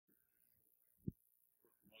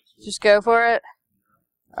Just go for it.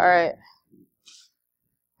 All right.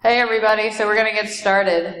 Hey everybody, so we're gonna get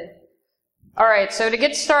started. All right, so to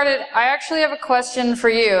get started, I actually have a question for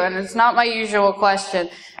you, and it's not my usual question.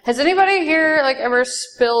 Has anybody here ever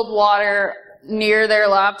spilled water near their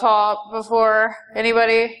laptop before?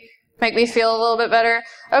 Anybody? Make me feel a little bit better?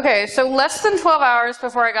 Okay, so less than 12 hours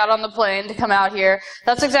before I got on the plane to come out here,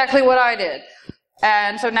 that's exactly what I did.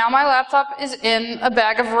 And so now my laptop is in a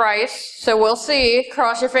bag of rice, so we'll see.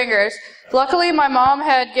 Cross your fingers. Luckily, my mom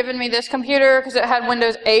had given me this computer because it had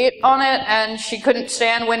Windows 8 on it, and she couldn't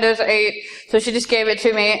stand Windows 8, so she just gave it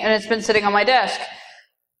to me, and it's been sitting on my desk.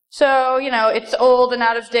 So, it's old and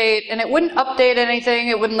out of date, and it wouldn't update anything,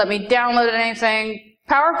 it wouldn't let me download anything.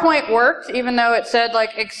 PowerPoint worked, even though it said,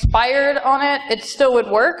 expired on it, it still would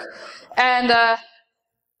work.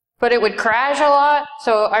 But it would crash a lot,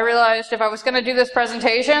 so I realized if I was going to do this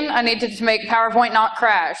presentation, I needed to make PowerPoint not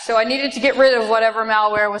crash. So I needed to get rid of whatever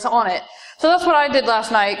malware was on it. So that's what I did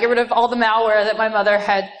last night, get rid of all the malware that my mother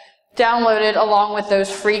had downloaded along with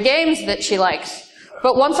those free games that she likes.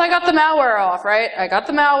 But once I got the malware off, right, I got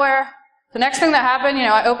the malware, the next thing that happened,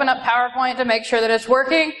 I open up PowerPoint to make sure that it's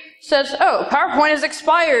working, it says, oh, PowerPoint is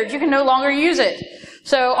expired, you can no longer use it.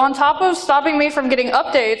 So on top of stopping me from getting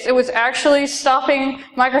updates, it was actually stopping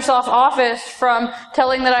Microsoft Office from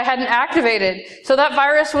telling that I hadn't activated. So that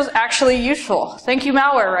virus was actually useful. Thank you,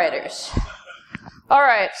 malware writers. All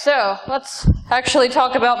right, so let's actually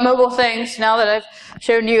talk about mobile things now that I've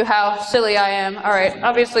shown you how silly I am. All right,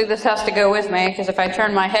 obviously this has to go with me, because if I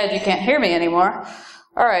turn my head, you can't hear me anymore.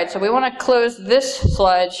 All right, so we want to close this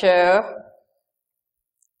slideshow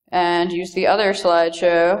and use the other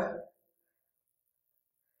slideshow.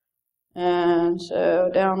 And so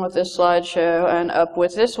down with this slideshow and up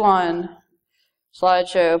with this one.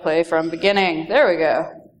 Slideshow, play from beginning. There we go.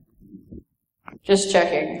 Just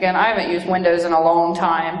checking. Again, I haven't used Windows in a long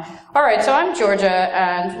time. All right, so I'm Georgia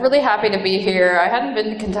and really happy to be here. I hadn't been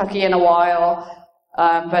to Kentucky in a while,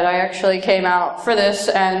 but I actually came out for this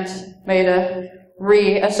and made a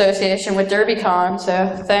re-association with DerbyCon,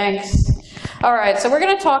 so thanks. All right, so we're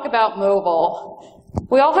going to talk about mobile.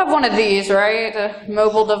 We all have one of these, right? A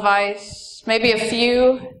mobile device. Maybe a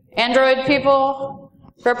few Android people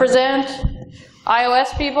represent.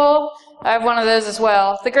 iOS people. I have one of those as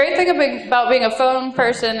well. The great thing about being a phone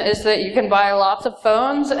person is that you can buy lots of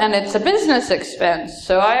phones and it's a business expense.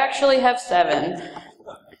 So I actually have 7.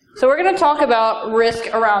 So we're going to talk about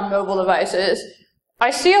risk around mobile devices.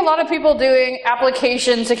 I see a lot of people doing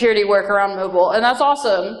application security work around mobile, and that's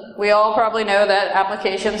awesome. We all probably know that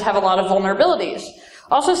applications have a lot of vulnerabilities.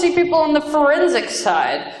 Also see people on the forensics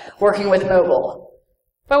side working with mobile.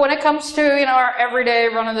 But when it comes to, our everyday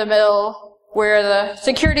run-of-the-mill, we're the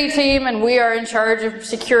security team and we are in charge of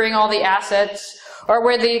securing all the assets, or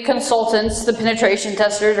we're the consultants, the penetration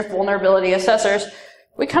testers, or vulnerability assessors,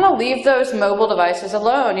 we kind of leave those mobile devices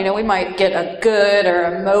alone. We might get a good or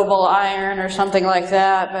a mobile iron or something like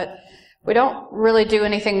that, but we don't really do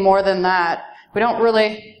anything more than that. We don't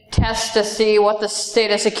really test to see what the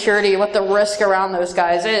state of security, what the risk around those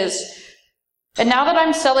guys is. And now that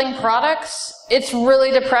I'm selling products, it's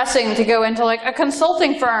really depressing to go into a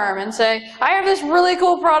consulting firm and say, I have this really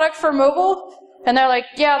cool product for mobile. And they're like,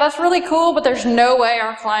 yeah, that's really cool, but there's no way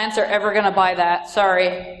our clients are ever going to buy that.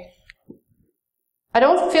 Sorry. I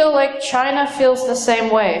don't feel like China feels the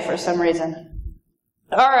same way for some reason.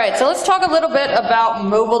 All right, so let's talk a little bit about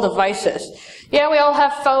mobile devices. Yeah, we all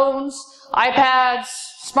have phones, iPads,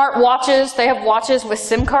 smart watches. They have watches with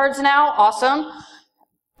SIM cards now. Awesome.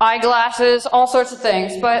 Eyeglasses, all sorts of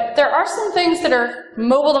things. But there are some things that are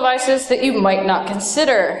mobile devices that you might not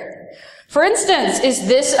consider. For instance, is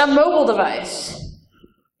this a mobile device?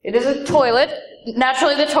 It is a toilet.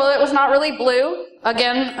 Naturally, the toilet was not really blue.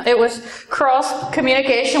 Again, it was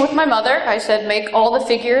cross-communication with my mother. I said, make all the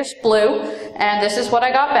figures blue, and this is what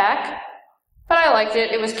I got back. But I liked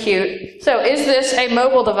it. It was cute. So is this a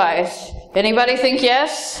mobile device? Anybody think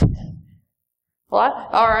yes? What?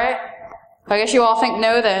 All right. I guess you all think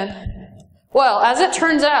no then. Well, as it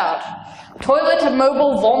turns out, toilet to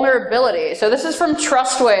mobile vulnerability. So this is from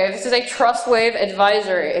TrustWave. This is a TrustWave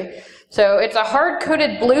advisory. So it's a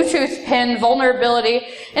hard-coded Bluetooth pin vulnerability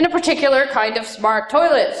in a particular kind of smart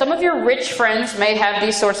toilet. Some of your rich friends may have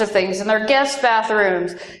these sorts of things in their guest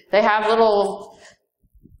bathrooms. They have little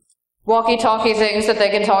walkie-talkie things that they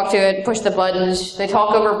can talk to and push the buttons. They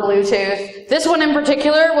talk over Bluetooth. This one in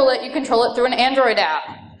particular will let you control it through an Android app.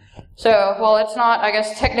 So while it's not, I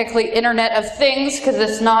guess, technically Internet of Things, because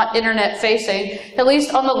it's not Internet-facing, at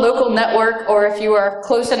least on the local network, or if you are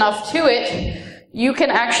close enough to it, you can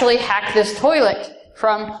actually hack this toilet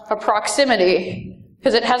from a proximity.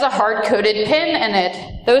 because it has a hard-coded pin in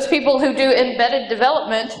it. Those people who do embedded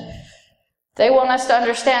development, they want us to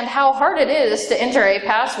understand how hard it is to enter a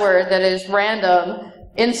password that is random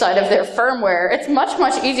inside of their firmware. It's much,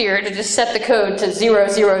 much easier to just set the code to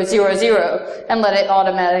 0000 and let it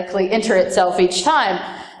automatically enter itself each time.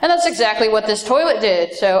 And that's exactly what this toilet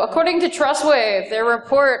did. So according to Trustwave, their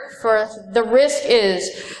report for the risk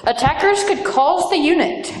is attackers could cause the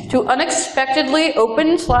unit to unexpectedly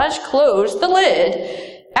open/close the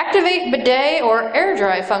lid, activate bidet or air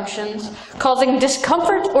dry functions, causing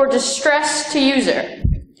discomfort or distress to user.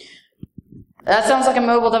 That sounds like a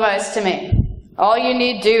mobile device to me. All you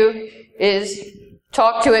need to do is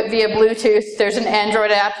talk to it via Bluetooth. There's an Android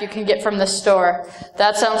app you can get from the store.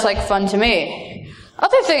 That sounds like fun to me.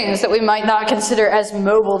 Other things that we might not consider as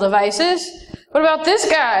mobile devices. What about this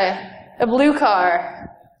guy? A blue car.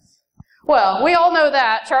 Well, we all know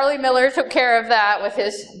that. Charlie Miller took care of that with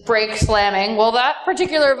his brake slamming. Well, that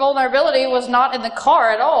particular vulnerability was not in the car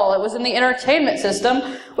at all. It was in the entertainment system,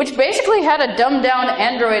 which basically had a dumbed-down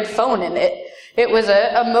Android phone in it. It was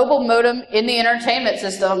a mobile modem in the entertainment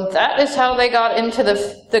system. That is how they got into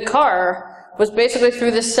the car, was basically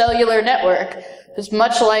through the cellular network. It's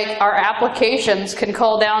much like our applications can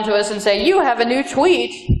call down to us and say, you have a new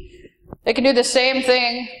tweet. They can do the same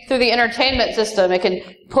thing through the entertainment system. It can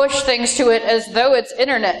push things to it as though it's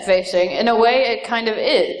internet facing. In a way, it kind of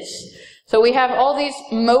is. So we have all these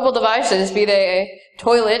mobile devices, be they a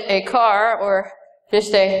toilet, a car, or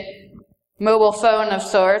just a mobile phone of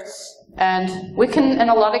sorts. And we can, in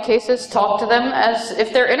a lot of cases, talk to them as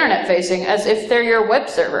if they're internet facing, as if they're your web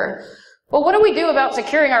server. Well, what do we do about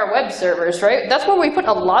securing our web servers, right? That's where we put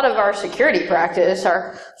a lot of our security practice.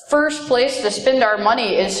 Our first place to spend our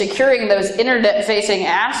money is securing those internet-facing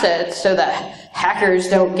assets so that hackers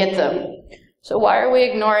don't get them. So why are we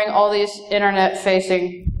ignoring all these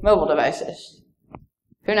internet-facing mobile devices?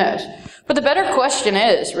 Who knows? But the better question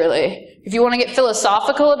is, really, if you want to get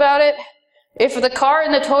philosophical about it, if the car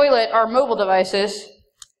and the toilet are mobile devices,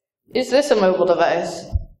 is this a mobile device?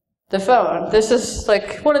 The phone. This is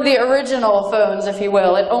like one of the original phones, if you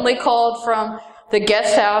will. It only called from the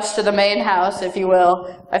guest house to the main house, if you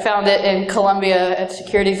will. I found it in Columbia at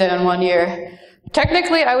Security Zone one year.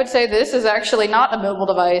 Technically, I would say this is actually not a mobile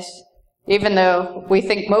device, even though we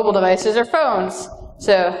think mobile devices are phones.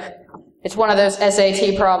 So it's one of those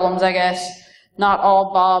SAT problems, I guess. Not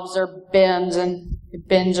all Bobs are Bens, and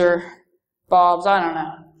Bens are Bobs. I don't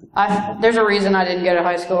know. There's a reason I didn't go to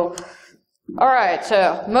high school. All right,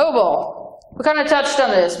 so mobile. We kind of touched on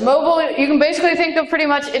this. Mobile, you can basically think of pretty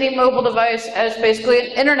much any mobile device as basically an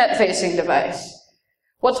internet-facing device.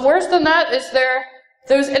 What's worse than that is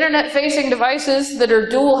those internet-facing devices that are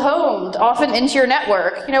dual-homed, often into your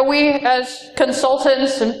network. You know, we as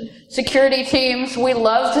consultants and security teams, we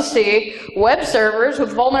love to see web servers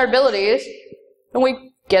with vulnerabilities, and we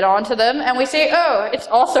get onto them, and we say, oh, it's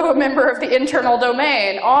also a member of the internal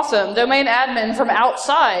domain. Awesome. Domain admin from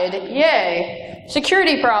outside. Yay.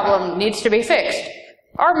 Security problem needs to be fixed.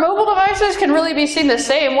 Our mobile devices can really be seen the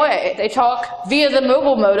same way. They talk via the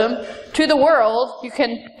mobile modem to the world. You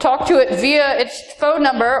can talk to it via its phone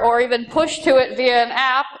number or even push to it via an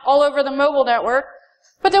app all over the mobile network.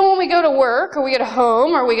 But then when we go to work or we get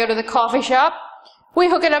home or we go to the coffee shop, we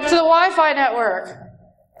hook it up to the Wi-Fi network.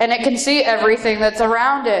 And it can see everything that's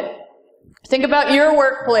around it. Think about your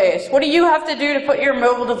workplace. What do you have to do to put your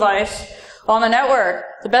mobile device on the network?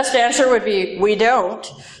 The best answer would be, we don't.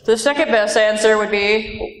 The second best answer would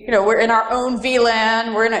be, you know, we're in our own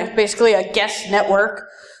VLAN, we're in basically a guest network.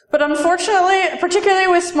 But unfortunately, particularly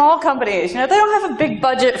with small companies, you know, they don't have a big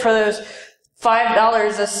budget for those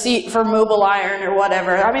 $5 a seat for mobile iron or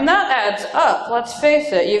whatever. I mean, that adds up. Let's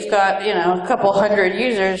face it. You've got, you know, a couple hundred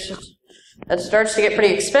users. That starts to get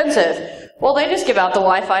pretty expensive. Well, they just give out the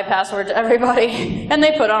Wi-Fi password to everybody, and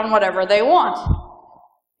they put on whatever they want.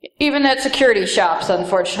 Even at security shops,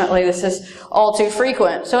 unfortunately, this is all too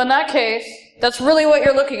frequent. So in that case, that's really what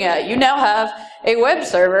you're looking at. You now have a web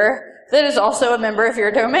server that is also a member of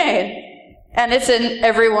your domain, and it's in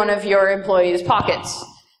every one of your employees' pockets.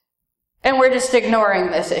 And we're just ignoring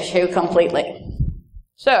this issue completely.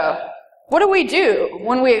 So, what do we do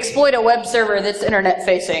when we exploit a web server that's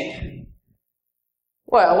internet-facing?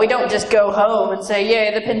 Well, we don't just go home and say,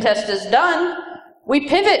 yay, the pen test is done. We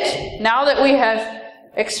pivot. Now that we have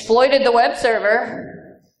exploited the web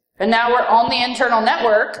server, and now we're on the internal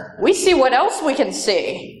network, we see what else we can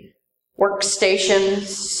see.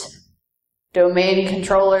 Workstations, domain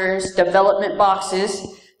controllers, development boxes,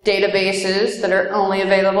 databases that are only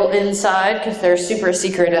available inside because they're super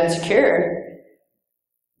secret and secure.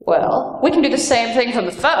 Well, we can do the same thing from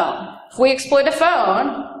the phone. If we exploit a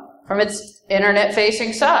phone, from its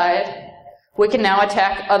internet-facing side, we can now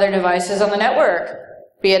attack other devices on the network,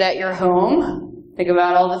 be it at your home. Think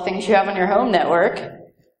about all the things you have on your home network.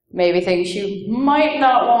 Maybe things you might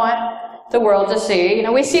not want the world to see. You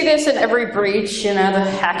know, we see this in every breach. You know, the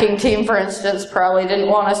hacking team, for instance, probably didn't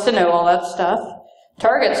want us to know all that stuff.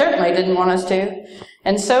 Target certainly didn't want us to.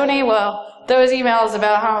 And Sony, well, those emails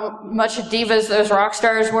about how much divas those rock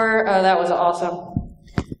stars were, that was awesome.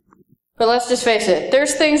 But let's just face it,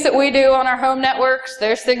 there's things that we do on our home networks,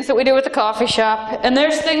 there's things that we do at the coffee shop, and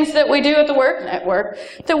there's things that we do at the work network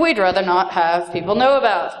that we'd rather not have people know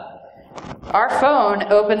about. Our phone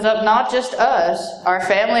opens up not just us, our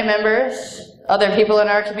family members, other people in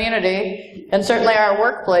our community, and certainly our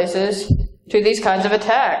workplaces to these kinds of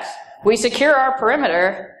attacks. We secure our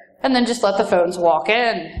perimeter and then just let the phones walk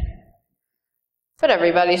in. But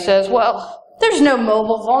everybody says, well, there's no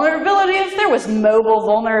mobile vulnerability. If there was mobile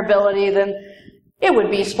vulnerability, then it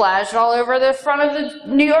would be splashed all over the front of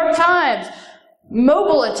the New York Times.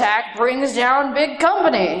 Mobile attack brings down big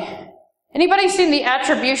company. Anybody seen the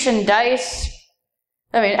attribution dice?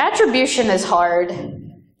 I mean, attribution is hard.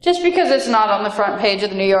 Just because it's not on the front page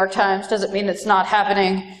of the New York Times doesn't mean it's not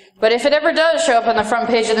happening. But if it ever does show up on the front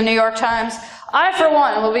page of the New York Times, I, for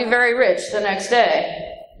one, will be very rich the next day.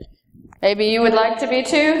 Maybe you would like to be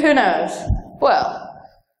too? Who knows? Well,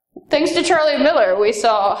 thanks to Charlie Miller, we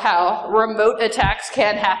saw how remote attacks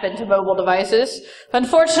can happen to mobile devices.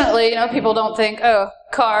 Unfortunately, you know, people don't think, oh,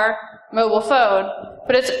 car, mobile phone,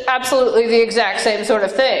 but it's absolutely the exact same sort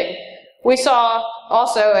of thing. We saw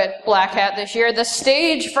also at Black Hat this year the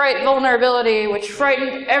stage fright vulnerability, which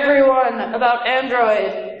frightened everyone about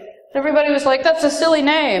Android. Everybody was like, that's a silly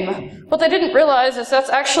name. What they didn't realize is that's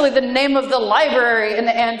actually the name of the library in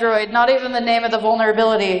the Android, not even the name of the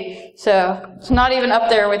vulnerability. So it's not even up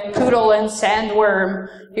there with Poodle and Sandworm.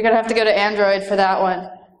 You're going to have to go to Android for that one.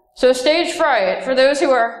 So stage fright, for those who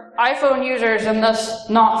are iPhone users and thus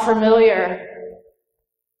not familiar,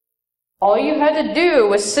 all you had to do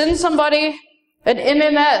was send somebody an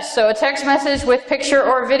MMS, so a text message with picture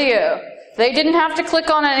or video. They didn't have to click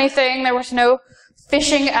on anything. There was no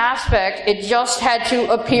phishing aspect. It just had to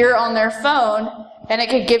appear on their phone, and it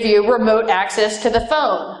could give you remote access to the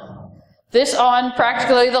phone. This on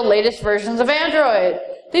practically the latest versions of Android.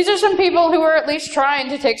 These are some people who are at least trying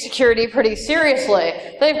to take security pretty seriously.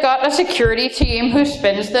 They've got a security team who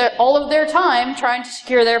spends all of their time trying to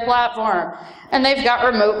secure their platform. And they've got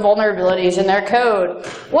remote vulnerabilities in their code.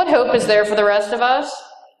 What hope is there for the rest of us?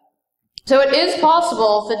 So it is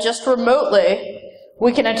possible that just remotely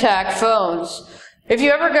we can attack phones. If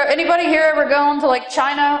you ever go, anybody here ever going to like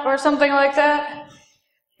China or something like that?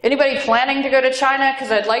 Anybody planning to go to China?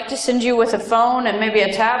 Because I'd like to send you with a phone and maybe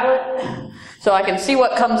a tablet so I can see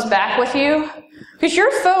what comes back with you. Because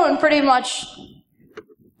your phone pretty much,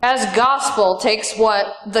 as gospel, takes what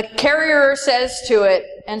the carrier says to it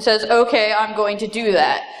and says, okay, I'm going to do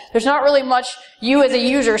that. There's not really much you as a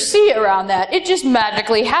user see around that. It just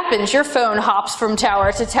magically happens. Your phone hops from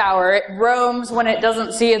tower to tower. It roams when it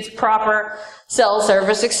doesn't see its proper cell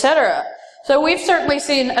service, etc. So we've certainly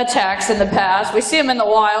seen attacks in the past. We see them in the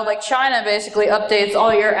wild. Like China basically updates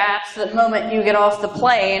all your apps the moment you get off the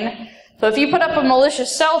plane. So if you put up a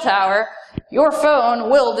malicious cell tower, your phone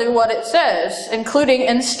will do what it says, including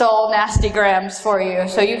install nastygrams for you.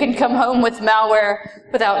 So you can come home with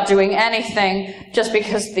malware without doing anything just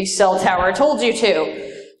because the cell tower told you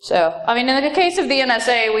to. So, I mean, in the case of the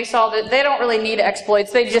NSA, we saw that they don't really need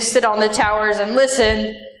exploits. They just sit on the towers and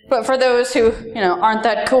listen. But for those who, aren't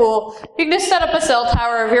that cool, you can just set up a cell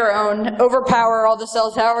tower of your own, overpower all the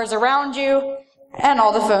cell towers around you, and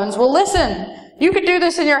all the phones will listen. You could do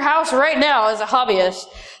this in your house right now as a hobbyist.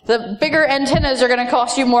 The bigger antennas are going to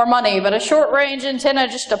cost you more money, but a short-range antenna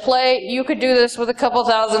just to play, you could do this with a couple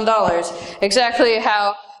 $1,000s. Exactly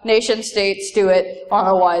how nation-states do it on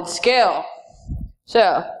a wide scale.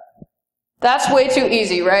 So, that's way too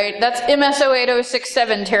easy, right? That's MS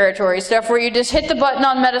 08067 territory, stuff where you just hit the button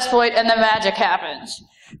on Metasploit and the magic happens.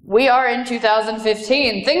 We are in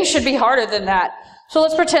 2015. Things should be harder than that. So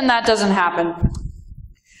let's pretend that doesn't happen.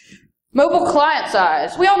 Mobile client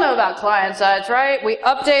sides. We all know about client sides, right? We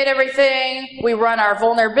update everything. We run our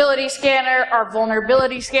vulnerability scanner. Our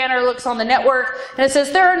vulnerability scanner looks on the network, and it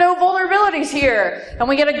says, there are no vulnerabilities here. And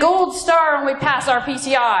we get a gold star when we pass our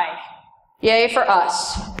PCI. Yay for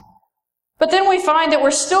us. But then we find that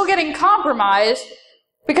we're still getting compromised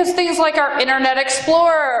because things like our Internet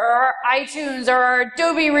Explorer or our iTunes or our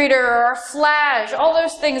Adobe Reader or our Flash, all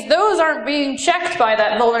those things, those aren't being checked by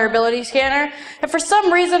that vulnerability scanner. And for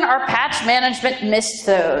some reason, our patch management missed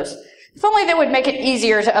those. If only they would make it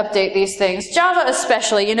easier to update these things. Java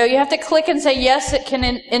especially, you know, you have to click and say, yes, it can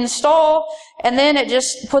install, and then it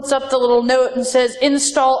just puts up the little note and says,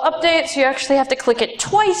 install update, so you actually have to click it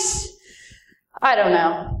twice. I don't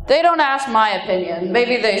know. They don't ask my opinion.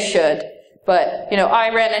 Maybe they should. But, you know,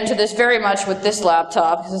 I ran into this very much with this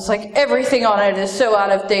laptop, because it's like everything on it is so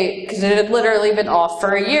out of date, because it had literally been off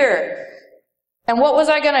for a year. And what was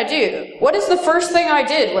I going to do? What is the first thing I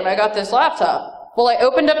did when I got this laptop? Well, I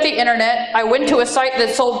opened up the internet, I went to a site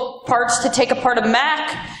that sold parts to take apart a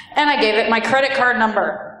Mac, and I gave it my credit card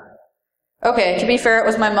number. Okay, to be fair, it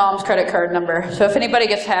was my mom's credit card number, so if anybody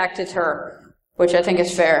gets hacked, it's her, which I think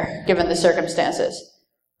is fair, given the circumstances.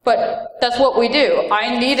 But that's what we do.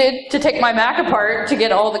 I needed to take my Mac apart to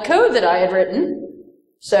get all the code that I had written,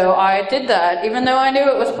 so I did that, even though I knew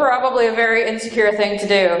it was probably a very insecure thing to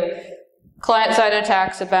do. Client-side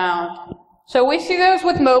attacks abound. So we see those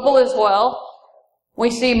with mobile as well. We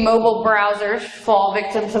see mobile browsers fall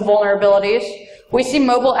victim to vulnerabilities. We see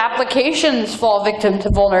mobile applications fall victim to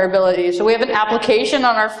vulnerabilities. So we have an application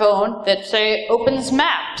on our phone that, say, opens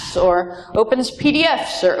maps, or opens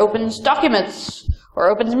PDFs, or opens documents, or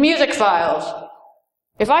opens music files.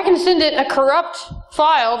 If I can send it a corrupt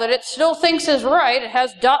file that it still thinks is right, it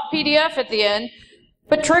has .pdf at the end,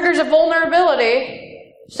 but triggers a vulnerability,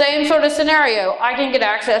 same sort of scenario, I can get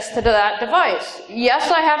access to that device. Yes,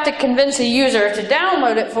 I have to convince a user to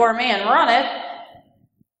download it for me and run it,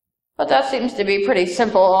 but that seems to be pretty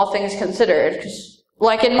simple, all things considered. 'Cause,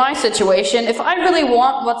 like in my situation, if I really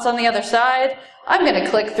want what's on the other side, I'm going to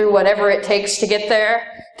click through whatever it takes to get there,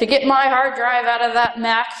 to get my hard drive out of that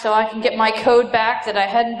Mac so I can get my code back that I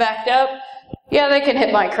hadn't backed up. Yeah, they can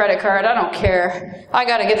hit my credit card, I don't care. I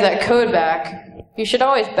got to get that code back. You should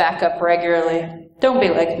always back up regularly. Don't be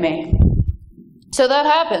like me. So that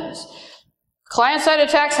happens. Client-side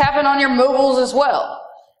attacks happen on your mobiles as well.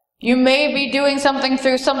 You may be doing something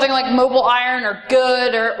through something like Mobile Iron or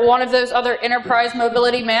Good or one of those other enterprise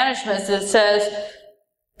mobility managements that says,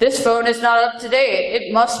 this phone is not up to date.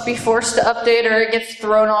 It must be forced to update or it gets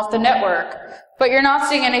thrown off the network. But you're not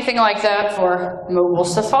seeing anything like that for Mobile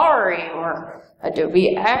Safari or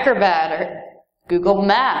Adobe Acrobat or Google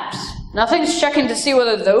Maps. Nothing's checking to see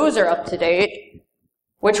whether those are up to date,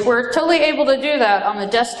 which we're totally able to do that on the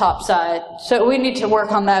desktop side, so we need to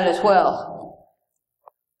work on that as well.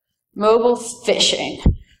 Mobile phishing.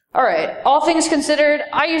 Alright, all things considered,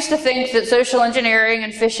 I used to think that social engineering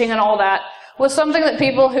and phishing and all that was something that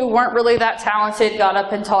people who weren't really that talented got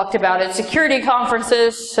up and talked about at security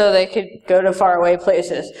conferences so they could go to faraway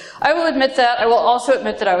places. I will admit that. I will also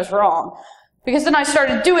admit that I was wrong. Because then I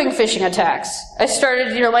started doing phishing attacks. I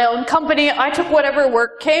started, my own company. I took whatever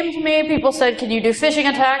work came to me. People said, can you do phishing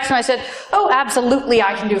attacks? And I said, oh, absolutely,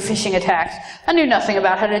 I can do phishing attacks. I knew nothing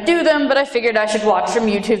about how to do them, but I figured I should watch some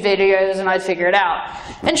YouTube videos and I'd figure it out.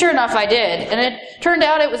 And sure enough, I did. And it turned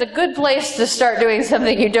out it was a good place to start doing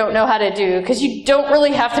something you don't know how to do, because you don't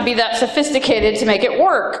really have to be that sophisticated to make it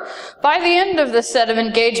work. By the end of this set of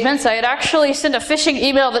engagements, I had actually sent a phishing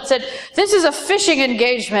email that said, this is a phishing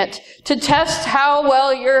engagement to test how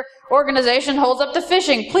well your organization holds up to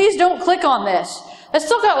phishing. Please don't click on this. I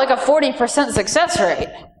still got like a 40% success rate.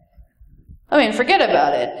 I mean, forget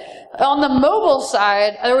about it. On the mobile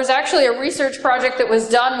side, there was actually a research project that was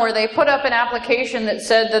done where they put up an application that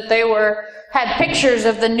said that they had pictures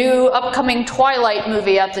of the new upcoming Twilight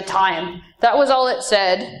movie at the time. That was all it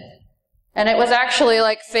said. And it was actually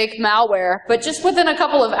like fake malware, but just within a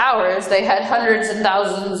couple of hours, they had hundreds and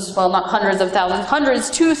thousands, well, not hundreds of thousands, hundreds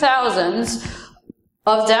to thousands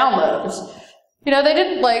of downloads. They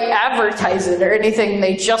didn't like advertise it or anything,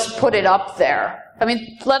 they just put it up there. I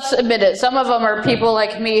mean, let's admit it, some of them are people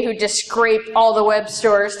like me who just scrape all the web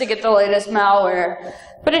stores to get the latest malware,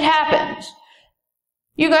 but it happens.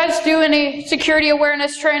 You guys do any security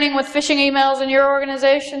awareness training with phishing emails in your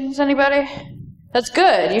organizations, anybody? That's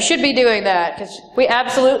good. You should be doing that, because we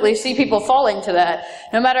absolutely see people falling to that.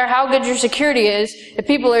 No matter how good your security is, if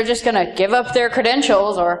people are just going to give up their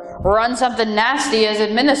credentials or run something nasty as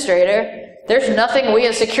administrator, there's nothing we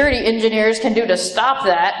as security engineers can do to stop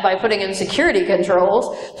that by putting in security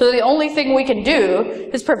controls. So the only thing we can do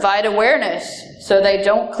is provide awareness so they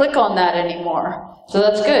don't click on that anymore. So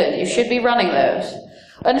that's good. You should be running those.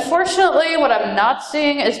 Unfortunately, what I'm not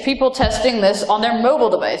seeing is people testing this on their mobile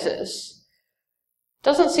devices.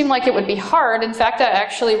 Doesn't seem like it would be hard. In fact, I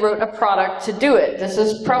actually wrote a product to do it. This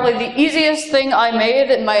is probably the easiest thing I made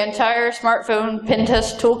in my entire smartphone pen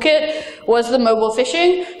test toolkit was the mobile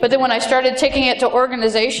phishing. But then when I started taking it to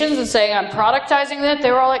organizations and saying I'm productizing that, they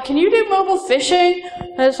were all like, can you do mobile phishing?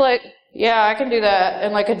 And it's like, Yeah, I can do that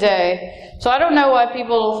in like a day. So I don't know why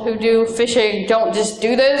people who do phishing don't just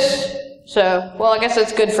do this. So, well, I guess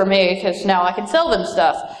it's good for me because now I can sell them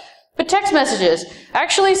stuff. But text messages.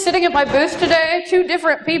 Actually, sitting at my booth today, 2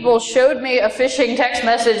 different people showed me a phishing text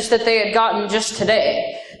message that they had gotten just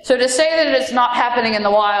today. So to say that it's not happening in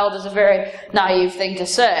the wild is a very naive thing to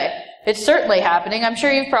say. It's certainly happening. I'm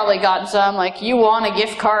sure you've probably gotten some, like, you want a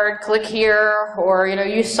gift card, click here, or, you know,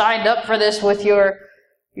 you signed up for this with your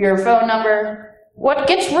phone number. What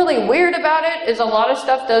gets really weird about it is a lot of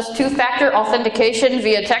stuff does 2-factor authentication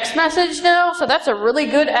via text message now, so that's a really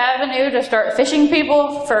good avenue to start phishing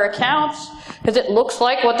people for accounts, because it looks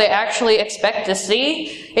like what they actually expect to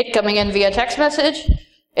see, it coming in via text message.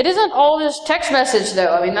 It isn't all just text message,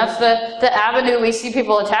 though. I mean, that's the avenue we see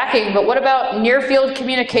people attacking, but what about near-field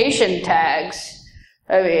communication tags?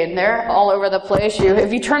 I mean, they're all over the place.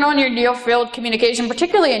 If you turn on your near-field communication,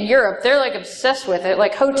 particularly in Europe, they're like obsessed with it.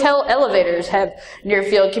 Like hotel elevators have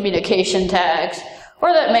near-field communication tags.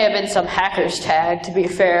 Or that may have been some hacker's tag, to be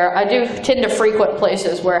fair. I do tend to frequent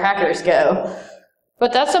places where hackers go.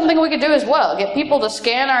 But that's something we could do as well. Get people to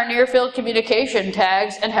scan our near-field communication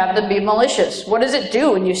tags and have them be malicious. What does it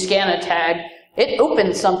do when you scan a tag? It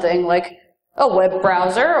opens something like a web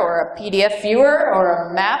browser or a PDF viewer or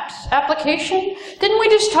a Maps application. Didn't we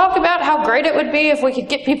just talk about how great it would be if we could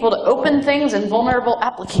get people to open things in vulnerable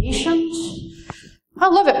applications? I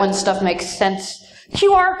love it when stuff makes sense.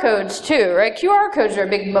 QR codes too, right? QR codes are a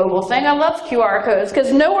big mobile thing. I love QR codes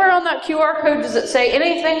because nowhere on that QR code does it say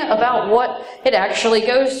anything about what it actually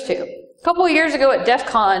goes to. A couple of years ago at DEF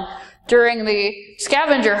CON, during the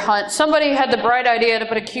scavenger hunt, somebody had the bright idea to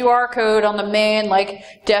put a QR code on the main, like,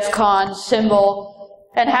 DEF CON symbol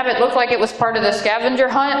and have it look like it was part of the scavenger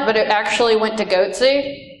hunt, but it actually went to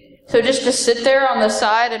Goatsy. So just to sit there on the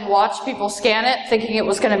side and watch people scan it, thinking it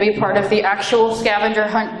was going to be part of the actual scavenger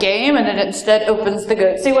hunt game, and it instead opens the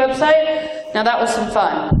Goatsy website. Now that was some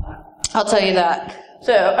fun. I'll tell you that.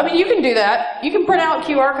 So, I mean, you can do that. You can print out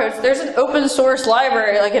QR codes. There's an open source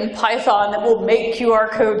library, like in Python, that will make QR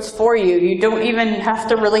codes for you. You don't even have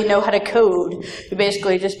to really know how to code. You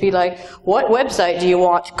basically just be like, what website do you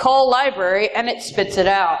want? Call library, and it spits it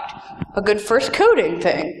out. A good first coding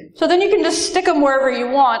thing. So then you can just stick them wherever you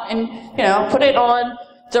want and, you know, put it on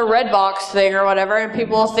the Redbox thing or whatever, and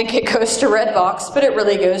people will think it goes to Redbox, but it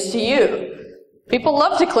really goes to you. People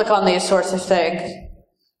love to click on these sorts of things.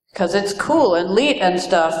 Because it's cool and neat and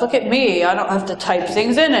stuff. Look at me, I don't have to type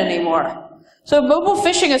things in anymore. So mobile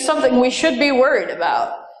phishing is something we should be worried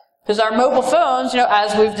about. Because our mobile phones, you know,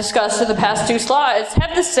 as we've discussed in the past 2 slides,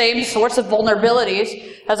 have the same sorts of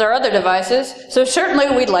vulnerabilities as our other devices, so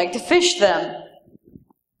certainly we'd like to phish them.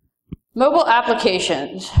 Mobile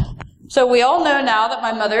applications. So we all know now that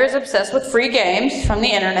my mother is obsessed with free games from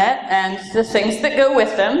the internet and the things that go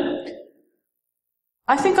with them.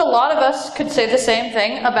 I think a lot of us could say the same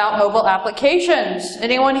thing about mobile applications.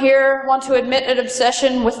 Anyone here want to admit an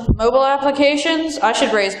obsession with mobile applications? I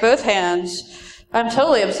should raise both hands. I'm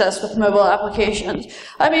totally obsessed with mobile applications.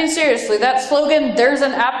 I mean, seriously, that slogan, there's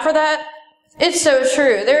an app for that, it's so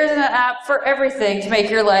true. There's an app for everything to make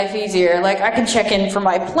your life easier. Like, I can check in for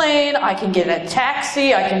my plane, I can get a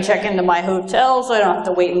taxi, I can check into my hotel so I don't have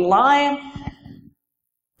to wait in line.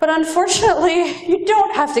 But unfortunately, you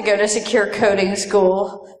don't have to go to secure coding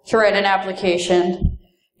school to write an application.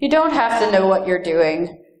 You don't have to know what you're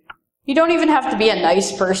doing. You don't even have to be a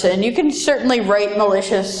nice person. You can certainly write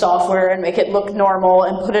malicious software and make it look normal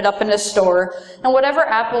and put it up in a store. And whatever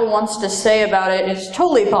Apple wants to say about it, it's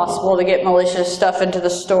totally possible to get malicious stuff into the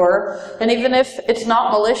store. And even if it's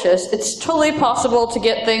not malicious, it's totally possible to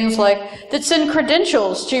get things like that send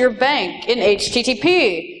credentials to your bank in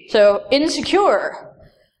HTTP. So, insecure.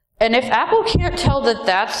 And if Apple can't tell that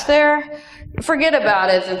that's there, forget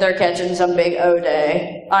about it that they're catching some big O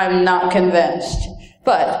day. I'm not convinced.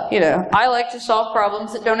 But, you know, I like to solve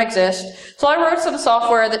problems that don't exist. So I wrote some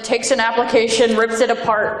software that takes an application, rips it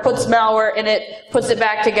apart, puts malware in it, puts it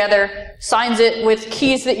back together, signs it with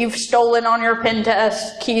keys that you've stolen on your pen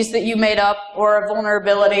test, keys that you made up, or a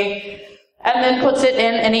vulnerability, and then puts it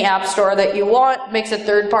in any app store that you want, makes a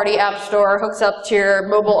third-party app store, hooks up to your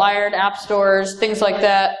mobile iron app stores, things like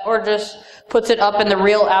that, or just puts it up in the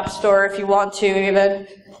real app store if you want to, even.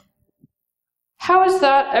 How is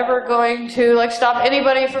that ever going to, like, stop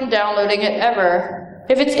anybody from downloading it ever?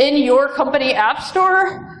 If it's in your company app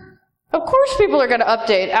store, of course people are going to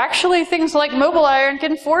update. Actually, things like Mobile Iron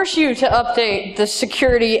can force you to update the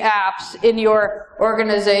security apps in your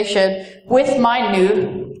organization with my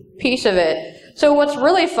new piece of it. So what's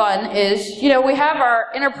really fun is, we have our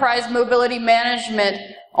enterprise mobility management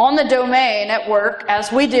on the domain at work,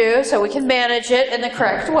 as we do, so we can manage it in the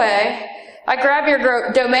correct way. I grab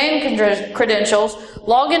your domain credentials,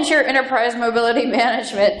 log into your enterprise mobility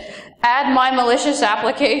management, add my malicious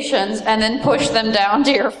applications, and then push them down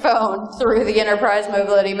to your phone through the enterprise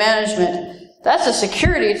mobility management. That's a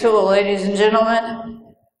security tool, ladies and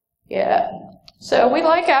gentlemen. Yeah. So we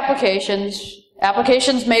like applications.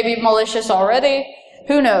 Applications may be malicious already.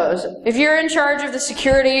 Who knows? If you're in charge of the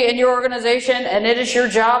security in your organization and it is your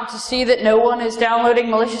job to see that no one is downloading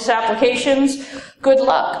malicious applications, good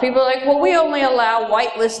luck. People are like, well, we only allow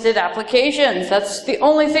whitelisted applications. That's the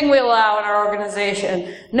only thing we allow in our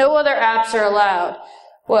organization. No other apps are allowed.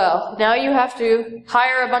 Well, now you have to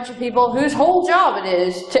hire a bunch of people whose whole job it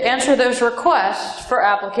is to answer those requests for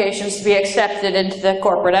applications to be accepted into the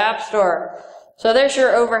corporate app store. So there's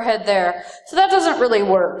your overhead there. So that doesn't really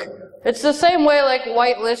work. It's the same way like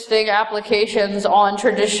whitelisting applications on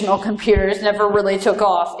traditional computers never really took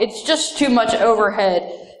off. It's just too much overhead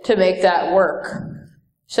to make that work.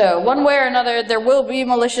 So one way or another, there will be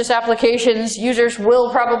malicious applications. Users will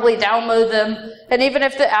probably download them. And even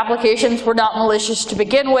if the applications were not malicious to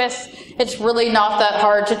begin with, it's really not that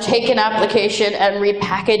hard to take an application and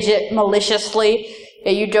repackage it maliciously.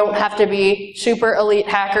 You don't have to be super elite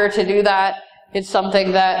hacker to do that. It's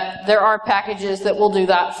something that there are packages that will do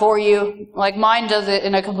that for you. Like mine does it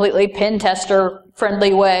in a completely pen tester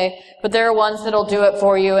friendly way, but there are ones that'll do it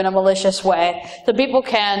for you in a malicious way. So people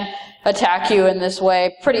can attack you in this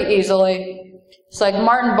way pretty easily. It's like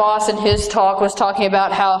Martin Boss in his talk was talking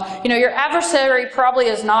about how, your adversary probably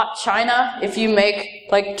is not China. If you make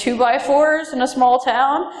like 2x4s in a small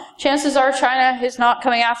town, chances are China is not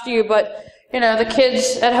coming after you, but the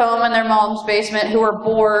kids at home in their mom's basement who are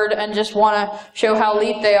bored and just want to show how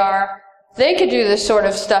elite they are, they could do this sort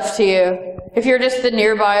of stuff to you. If you're just the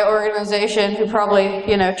nearby organization who probably,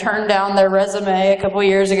 turned down their resume a couple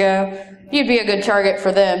years ago, you'd be a good target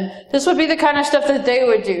for them. This would be the kind of stuff that they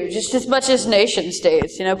would do, just as much as nation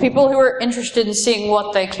states. People who are interested in seeing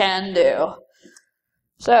what they can do.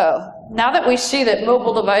 So, now that we see that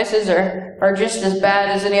mobile devices are just as bad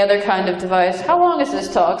as any other kind of device, how long is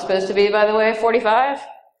this talk supposed to be, by the way? 45?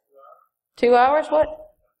 2 hours? What?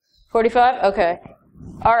 45? Okay.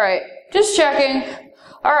 Alright, just checking.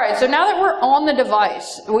 Alright, so now that we're on the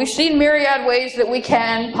device, we've seen myriad ways that we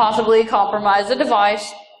can possibly compromise the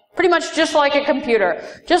device, pretty much just like a computer,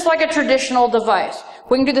 just like a traditional device.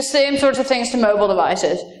 We can do the same sorts of things to mobile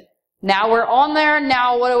devices. Now we're on there,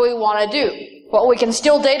 now what do we want to do? Well, we can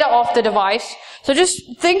steal data off the device, so just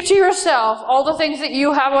think to yourself all the things that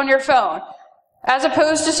you have on your phone, as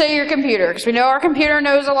opposed to, say, your computer, because we know our computer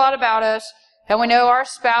knows a lot about us, and we know our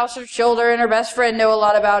spouse or children or best friend know a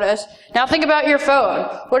lot about us. Now think about your phone.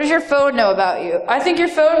 What does your phone know about you? I think your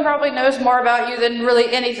phone probably knows more about you than really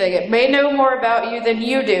anything. It may know more about you than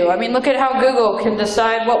you do. I mean, look at how Google can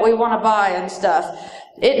decide what we want to buy and stuff.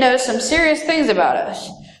 It knows some serious things about us.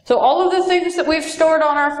 So all of the things that we've stored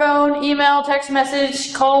on our phone, email, text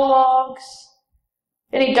message, call logs,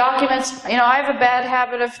 any documents, I have a bad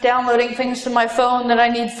habit of downloading things to my phone that I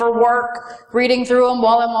need for work, reading through them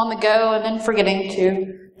while I'm on the go, and then forgetting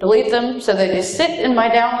to delete them so they just sit in my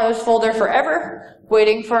downloads folder forever,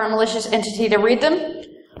 waiting for a malicious entity to read them.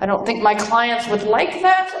 I don't think my clients would like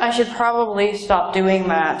that. I should probably stop doing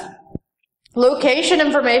that. Location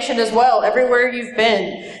information as well, everywhere you've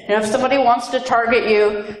been. If somebody wants to target you,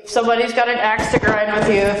 if somebody's got an axe to grind with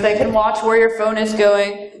you, if they can watch where your phone is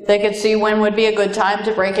going, they can see when would be a good time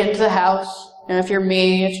to break into the house. If you're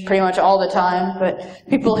me, it's pretty much all the time, but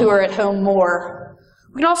people who are at home more.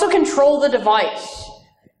 We can also control the device.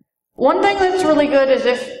 One thing that's really good is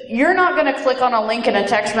if you're not going to click on a link in a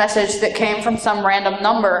text message that came from some random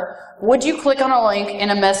number, would you click on a link in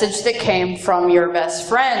a message that came from your best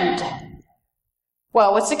friend?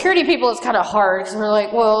 Well, with security people, it's kind of hard, because we're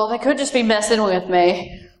like, well, they could just be messing with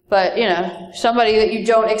me. But, somebody that you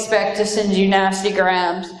don't expect to send you nasty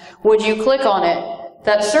grams, would you click on it?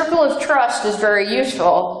 That circle of trust is very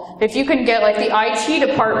useful. If you can get, like, the IT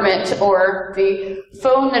department or the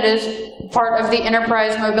phone that is part of the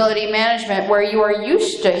enterprise mobility management where you are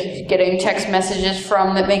used to getting text messages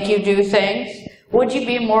from that make you do things, would you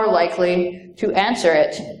be more likely to answer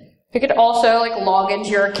it? You could also log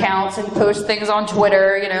into your accounts and post things on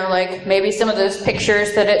Twitter, like maybe some of those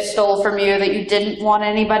pictures that it stole from you that you didn't want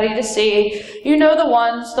anybody to see.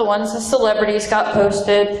 The ones the celebrities got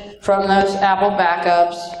posted from those Apple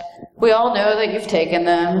backups. We all know that you've taken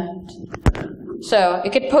them. So you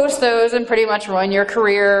could post those and pretty much ruin your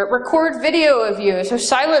career. Record video of you. So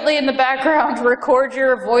silently in the background, record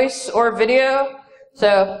your voice or video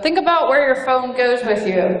So think about where your phone goes with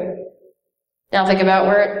you. Now think about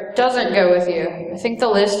where it doesn't go with you. I think the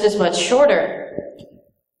list is much shorter.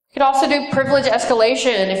 You could also do privilege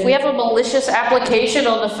escalation. If we have a malicious application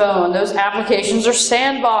on the phone, those applications are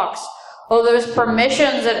sandboxed. Well, those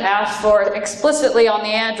permissions it asks for explicitly on the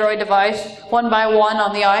Android device, one by one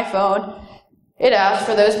on the iPhone, it asks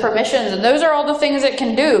for those permissions, and those are all the things it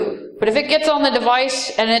can do. But if it gets on the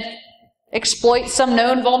device and it exploits some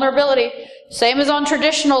known vulnerability, same as on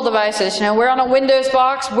traditional devices. You know, we're on a Windows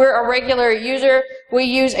box, we're a regular user, we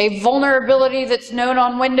use a vulnerability that's known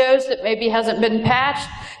on Windows that maybe hasn't been patched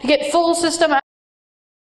to get full system.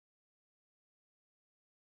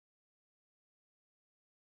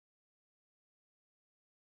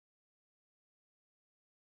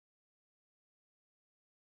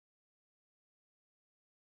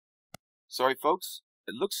 Sorry folks,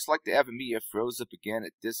 it looks like the Avamia froze up again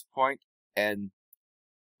at this point, and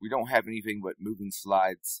we don't have anything but moving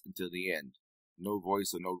slides until the end. No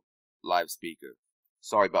voice or no live speaker.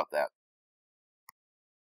 Sorry about that.